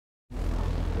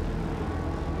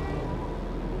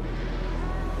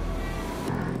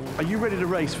Are you ready to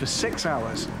race for 6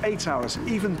 hours, 8 hours,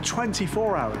 even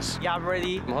 24 hours? Yeah, I'm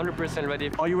ready. I'm 100%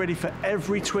 ready. Are you ready for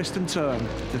every twist and turn?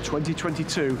 The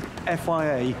 2022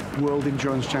 FIA World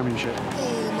Endurance Championship.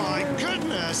 Oh my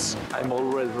goodness! I'm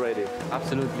always ready.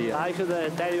 Absolutely. I should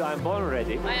tell you I'm born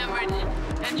ready. I am ready.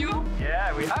 And you?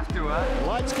 Yeah, we have to, huh?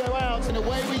 Lights go out and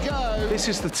away we go. This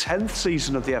is the 10th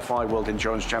season of the FIA World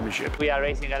Endurance Championship. We are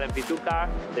racing LMP2 car,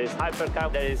 there is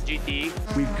Hypercar, there is GT.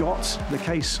 We've got the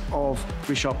case of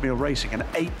Richard Mille Racing, an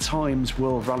 8 times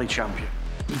World Rally Champion.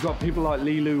 We've got people like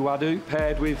Lilu Wadu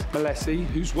paired with Malesi,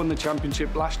 who's won the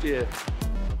championship last year.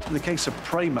 In the case of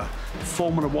Prema,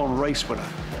 Formula One race winner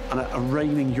and a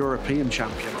reigning European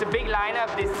champion. It's a big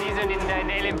lineup this season in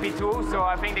LMP2, so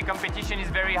I think the competition is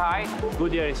very high.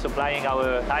 Goodyear is supplying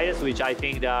our tyres, which I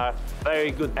think they are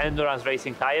very good endurance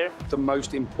racing tyre. The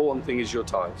most important thing is your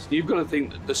tyres. You've got to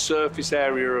think that the surface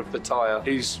area of the tyre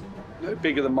is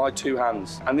bigger than my 2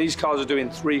 hands. And these cars are doing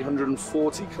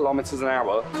 340 kilometres an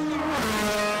hour.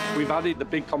 We've added the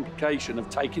big complication of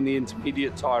taking the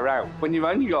intermediate tyre out. When you've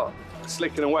only got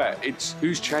slick and wet, it's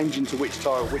who's changing to which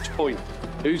tyre at which point.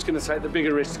 Who's going to take the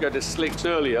bigger risk to go to slicks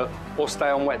earlier or stay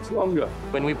on wets longer?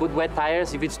 When we put wet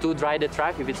tires, if it's too dry the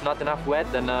track, if it's not enough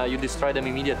wet, then you destroy them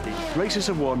immediately. Races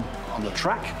are won on the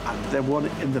track and they're won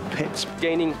in the pits.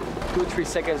 Gaining 2-3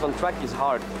 seconds on track is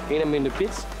hard. Gaining them in the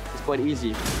pits is quite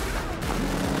easy.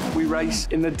 We race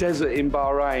in the desert in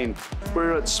Bahrain.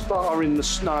 We're at Spa in the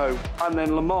snow. And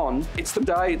then Le Mans, it's the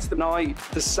day, it's the night.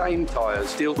 The same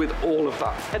tyres deal with all of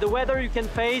that. And the weather you can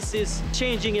face is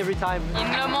changing every time. In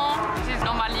Le Mans, this is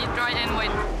normally dry and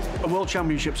wet. A World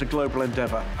Championship's a global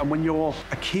endeavour, and when you're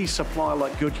a key supplier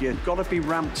like Goodyear, you've got to be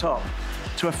ramped up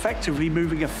to effectively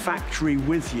moving a factory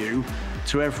with you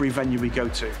to every venue we go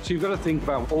to. So you've got to think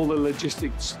about all the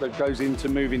logistics that goes into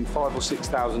moving 5,000 or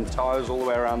 6,000 tyres all the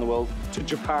way around the world to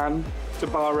Japan, to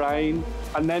Bahrain,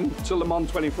 and then to Le Mans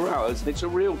 24 hours. It's a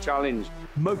real challenge.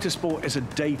 Motorsport is a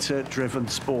data-driven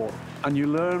sport, and you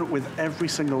learn with every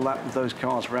single lap of those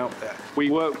cars are out there. We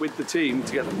work with the team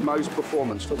to get the most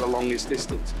performance for the longest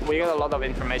distance. We get a lot of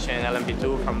information in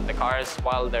LMP2 from the cars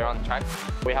while they're on track.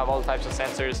 We have all types of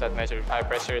sensors that measure tire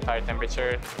pressure, tire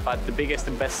temperature, but the biggest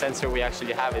and best sensor we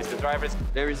actually have is the drivers.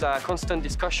 There is a constant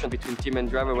discussion between team and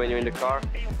driver when you're in the car.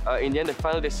 In the end, the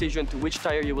final decision to which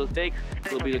tire you will take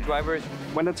will be the drivers.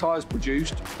 When a tyre is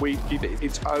produced, we give it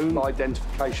its own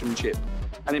identification chip.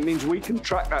 And it means we can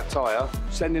track that tyre,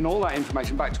 sending all that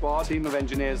information back to our team of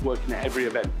engineers working at every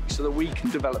event so that we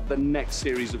can develop the next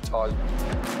series of tyres.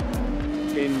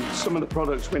 In some of the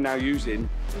products we're now using,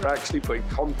 we're actually putting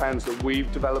compounds that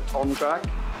we've developed on track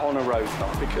on a road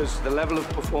car because the level of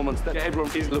performance that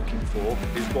everyone is looking for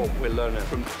is what we're learning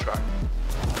from the track.